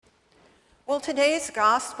Well, today's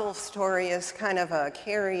gospel story is kind of a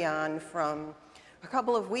carry-on from a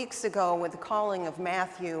couple of weeks ago with the calling of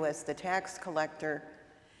Matthew as the tax collector.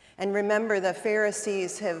 And remember, the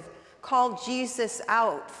Pharisees have called Jesus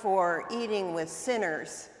out for eating with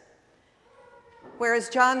sinners, whereas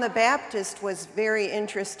John the Baptist was very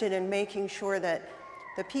interested in making sure that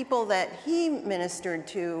the people that he ministered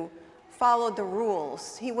to followed the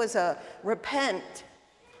rules. He was a repent.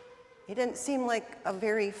 He didn't seem like a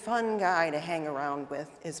very fun guy to hang around with,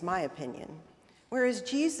 is my opinion. Whereas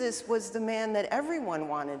Jesus was the man that everyone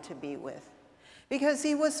wanted to be with because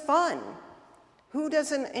he was fun. Who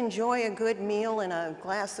doesn't enjoy a good meal and a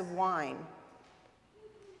glass of wine?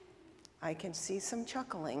 I can see some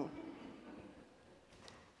chuckling.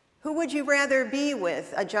 Who would you rather be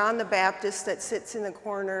with? A John the Baptist that sits in the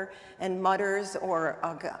corner and mutters,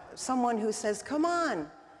 or someone who says, come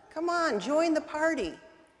on, join the party?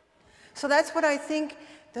 So that's what I think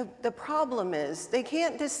the problem is. They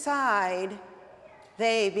can't decide,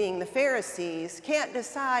 they being the Pharisees, can't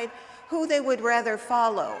decide who they would rather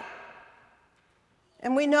follow.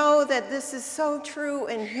 And we know that this is so true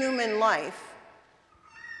in human life.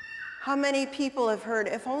 How many people have heard,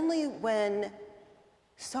 if only when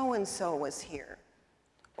so-and-so was here,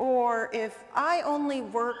 or if I only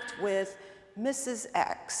worked with Mrs.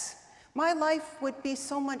 X, my life would be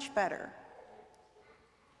so much better.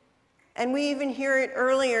 And we even hear it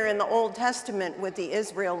earlier in the Old Testament with the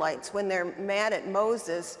Israelites when they're mad at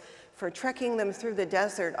Moses for trekking them through the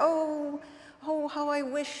desert. Oh, how I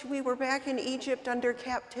wish we were back in Egypt under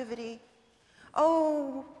captivity.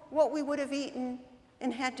 Oh, what we would have eaten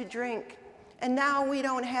and had to drink. And now we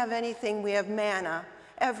don't have anything, we have manna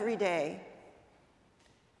every day.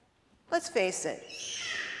 Let's face it,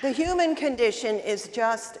 the human condition is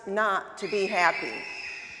just not to be happy.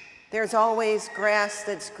 There's always grass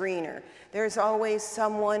that's greener. There's always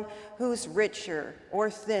someone who's richer or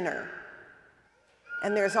thinner.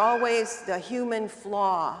 And there's always the human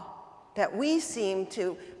flaw that we seem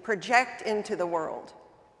to project into the world.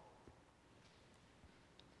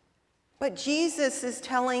 But Jesus is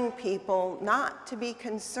telling people not to be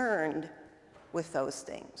concerned with those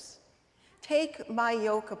things. Take my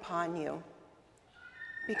yoke upon you,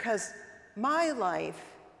 because my life,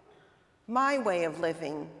 my way of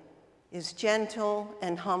living, is gentle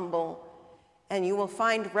and humble, and you will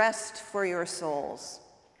find rest for your souls,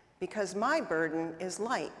 because my burden is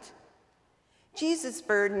light. Jesus'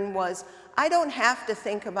 burden was, I don't have to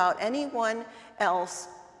think about anyone else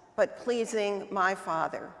but pleasing my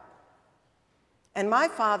Father. And my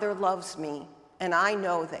Father loves me, and I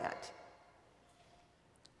know that.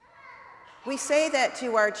 We say that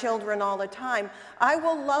to our children all the time. I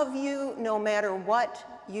will love you no matter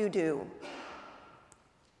what you do.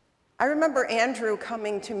 I remember Andrew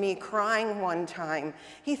coming to me crying one time.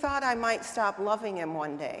 He thought I might stop loving him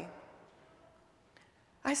one day.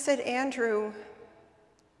 I said, Andrew,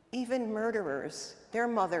 even murderers, their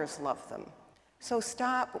mothers love them. So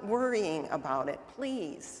stop worrying about it,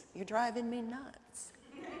 please. You're driving me nuts.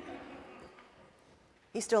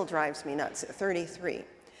 He still drives me nuts at 33.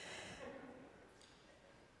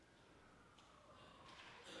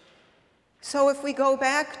 So if we go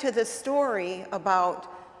back to the story about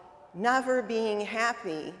never being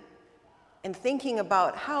happy and thinking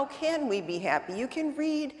about how can we be happy, you can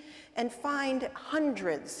read and find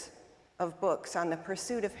hundreds of books on the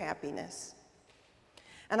pursuit of happiness.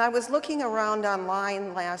 And I was looking around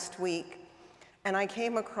online last week, and I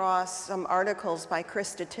came across some articles by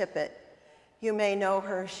Krista Tippett. You may know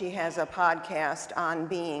her. She has a podcast on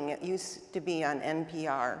being. It used to be on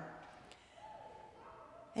NPR.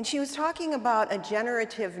 And she was talking about a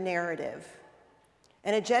generative narrative.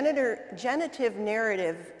 And a generative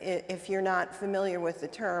narrative, if you're not familiar with the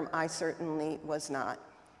term, I certainly was not,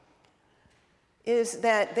 is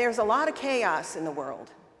that there's a lot of chaos in the world.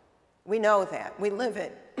 We know that. We live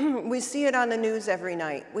it. We see it on the news every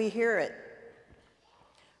night. We hear it.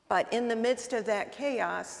 But in the midst of that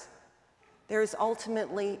chaos, there's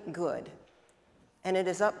ultimately good. And it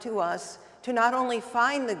is up to us to not only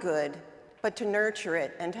find the good, but to nurture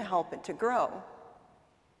it and to help it to grow.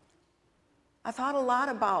 I thought a lot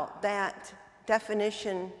about that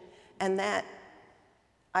definition and that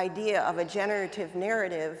idea of a generative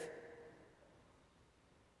narrative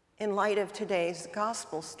in light of today's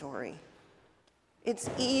gospel story. It's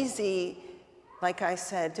easy, like I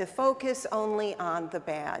said, to focus only on the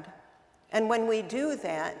bad. And when we do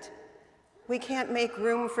that, we can't make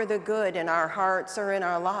room for the good in our hearts or in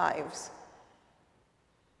our lives.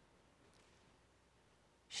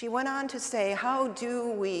 She went on to say, how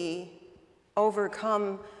do we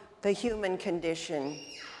overcome the human condition,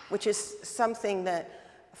 which is something that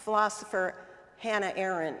philosopher Hannah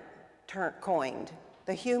Arendt coined,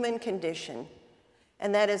 the human condition,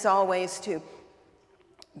 and that is always to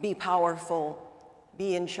be powerful,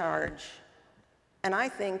 be in charge, and I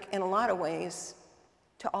think in a lot of ways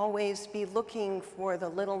to always be looking for the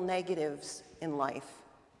little negatives in life.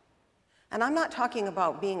 And I'm not talking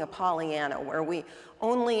about being a Pollyanna where we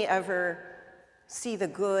only ever see the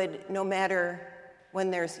good no matter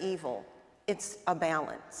when there's evil. It's a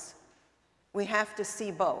balance. We have to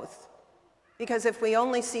see both. Because if we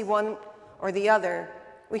only see one or the other,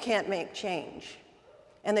 we can't make change.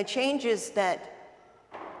 And the changes that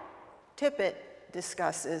Tippett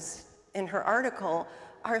discusses in her article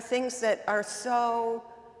are things that are so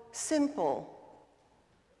simple,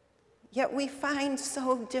 yet we find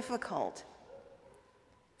so difficult.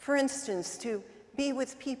 For instance, to be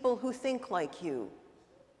with people who think like you,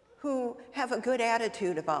 who have a good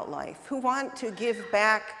attitude about life, who want to give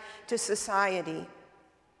back to society,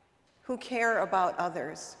 who care about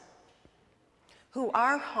others, who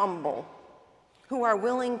are humble, who are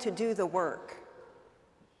willing to do the work,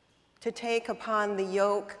 to take upon the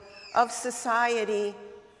yoke of society,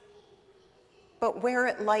 but wear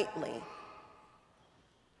it lightly.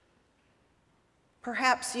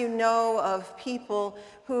 Perhaps you know of people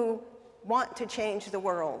who want to change the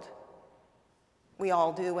world. We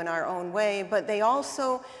all do in our own way, but they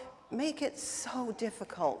also make it so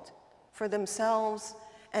difficult for themselves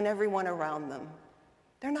and everyone around them.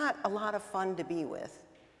 They're not a lot of fun to be with.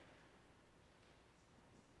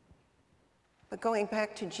 But going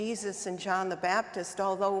back to Jesus and John the Baptist,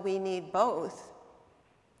 although we need both,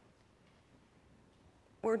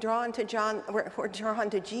 we're drawn to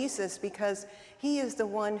Jesus because he is the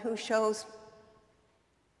one who shows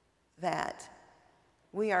that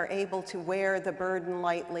we are able to wear the burden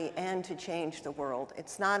lightly and to change the world.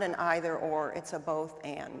 It's not an either or, it's a both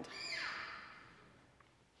and.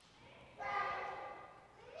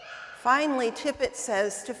 Finally, Tippett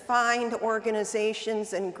says to find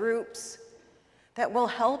organizations and groups that will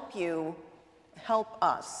help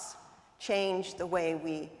us change the way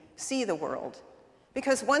we see the world.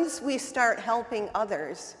 Because once we start helping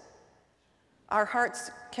others, our hearts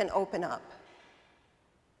can open up.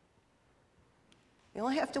 You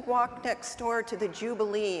only have to walk next door to the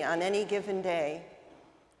Jubilee on any given day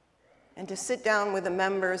and to sit down with the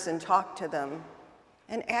members and talk to them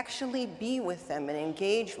and actually be with them and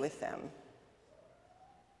engage with them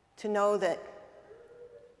to know that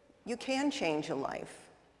you can change a life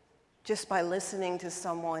just by listening to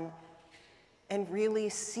someone and really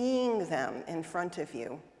seeing them in front of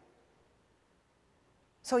you.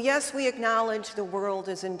 So yes, we acknowledge the world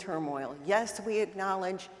is in turmoil. Yes, we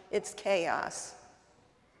acknowledge it's chaos.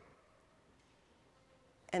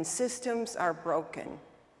 And systems are broken.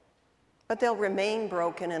 But they'll remain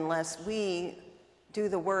broken unless we do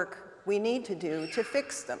the work we need to do to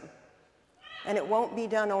fix them. And it won't be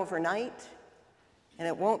done overnight, and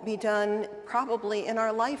it won't be done probably in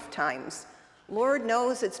our lifetimes. Lord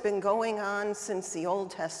knows it's been going on since the Old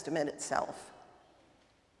Testament itself.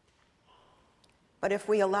 But if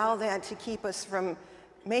we allow that to keep us from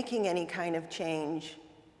making any kind of change,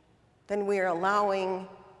 then we are allowing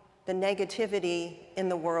the negativity in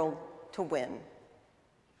the world to win.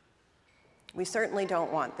 We certainly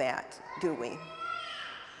don't want that, do we?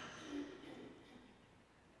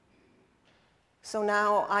 So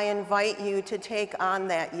now I invite you to take on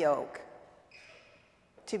that yoke,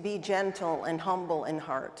 to be gentle and humble in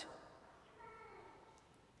heart.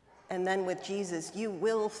 And then with Jesus, you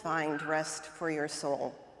will find rest for your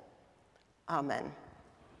soul. Amen.